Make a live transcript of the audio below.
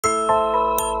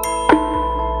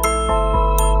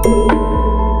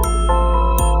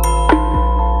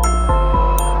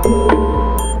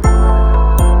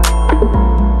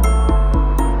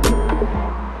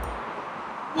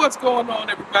What's going on,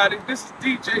 everybody? This is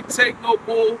DJ Take No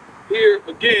Bull here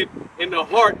again in the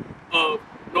heart of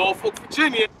Norfolk,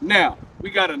 Virginia. Now, we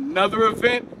got another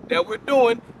event that we're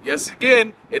doing. Yes,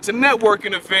 again, it's a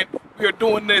networking event. We are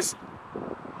doing this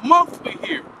monthly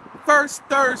here. First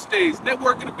Thursdays,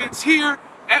 networking events here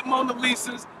at Mona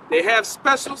Lisa's. They have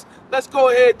specials. Let's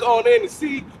go ahead, go on in and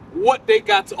see what they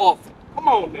got to offer. Come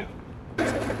on now.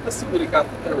 Let's see what they got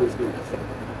for Thursdays.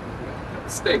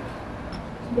 Steak.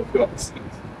 Look at all the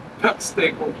seats. Pepper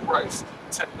steak on price,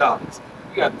 $10.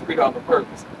 We got $3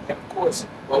 burgers. And of course,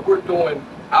 while we're doing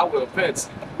our events,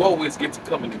 you always get to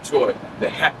come and enjoy the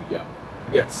happy hour.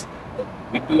 Yes,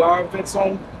 we do our events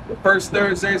on the first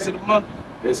Thursdays of the month.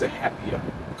 There's a happy hour.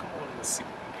 Come on and see.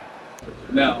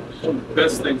 Now, one of the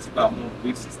best things about Mona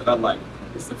Lisa's that I like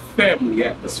is the family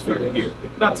atmosphere here.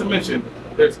 Not to mention,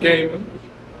 there's gaming,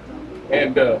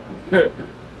 and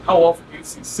how often do you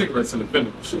see cigarettes in the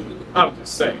vending machine? I'm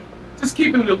just saying. Just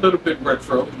keeping it a little bit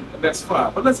retro, and that's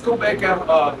fine. But let's go back out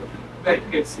back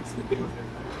here.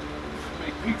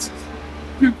 Make pizzas.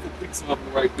 Beautiful pizza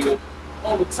oven right there.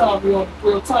 All the time we on the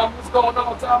grill. Tom, what's going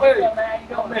on, Tom? Hey,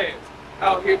 yo, man.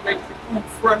 Out here making the food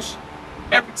fresh.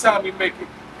 Every time we make it,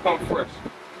 come fresh.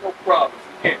 No problem.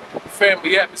 Again,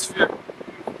 family atmosphere.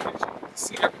 You can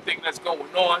see everything that's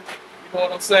going on. You know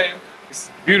what I'm saying? This is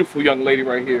a beautiful young lady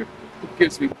right here. It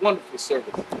gives me wonderful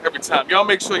service every time. Y'all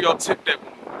make sure y'all tip that one.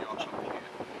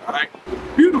 Alright? The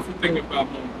beautiful thing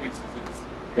about Mona Lisa's is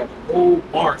you have a whole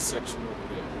bar section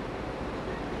over there.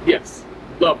 Yes,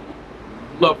 lovely.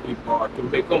 Lovely bar. You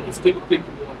can make almost anything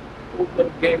you want. Whole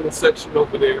little gaming section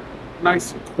over there.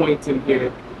 Nice and quaint in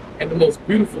here. And the most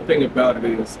beautiful thing about it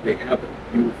is they have a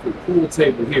beautiful pool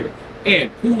table here.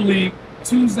 And pool league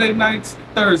Tuesday nights,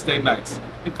 Thursday nights,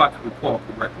 if I can recall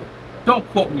correctly. Don't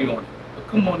quote me on it, but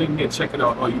come on in here and check it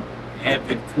out, all you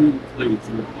avid pool players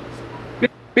in the place.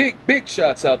 Big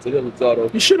shots out to Hillard's Auto.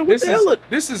 You should have went to Hillard.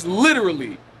 This is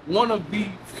literally one of the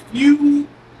few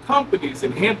companies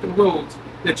in Hampton Roads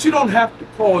that you don't have to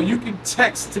call. You can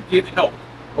text to get help,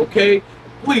 okay?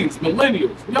 Please,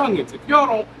 millennials, youngins, if y'all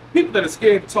don't, people that are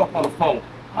scared to talk on the phone,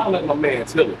 holler at my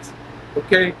man's Hillard's,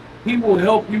 okay? He will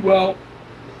help you out.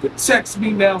 The Text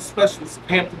Me Now specialist of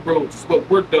Hampton Roads is what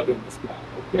we're dubbing this guy,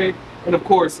 okay? And of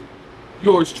course,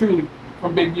 yours truly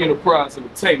from Big Enterprise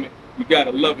Entertainment. You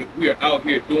gotta love it. We are out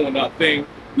here doing our thing.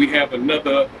 We have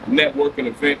another networking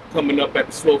event coming up at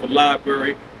the Slover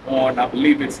Library on, I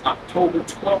believe it's October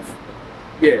 12th.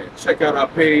 Yeah, check out our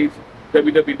page,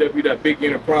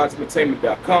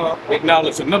 www.bigenterpriseentertainment.com.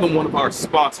 Acknowledge another one of our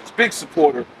sponsors, big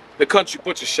supporter, the Country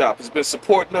Butcher Shop, has been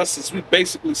supporting us since we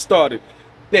basically started.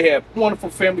 They have wonderful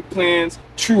family plans,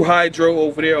 True Hydro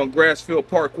over there on Grassfield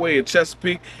Parkway in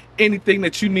Chesapeake. Anything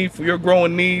that you need for your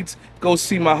growing needs, go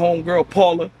see my homegirl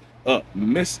Paula.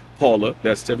 Miss Paula,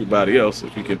 that's to everybody else,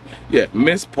 if you can, yeah,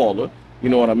 Miss Paula, you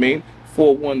know what I mean,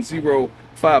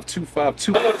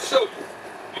 410-5252. I want to show you,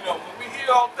 you know, when we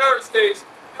here on Thursdays,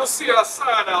 you'll see our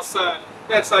sign outside.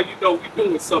 That's how you know we're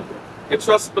doing something. And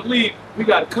trust and believe, we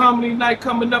got a comedy night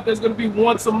coming up that's going to be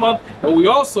once a month, and we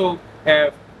also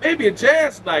have maybe a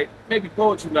jazz night, maybe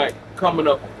poetry night coming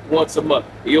up once a month.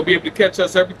 And you'll be able to catch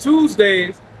us every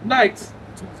Tuesday night,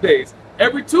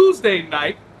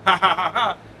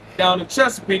 down in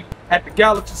Chesapeake at the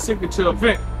Galaxy Signature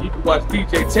event. You can watch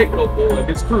DJ Take No Bull and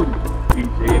his crew.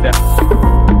 DJ it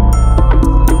out.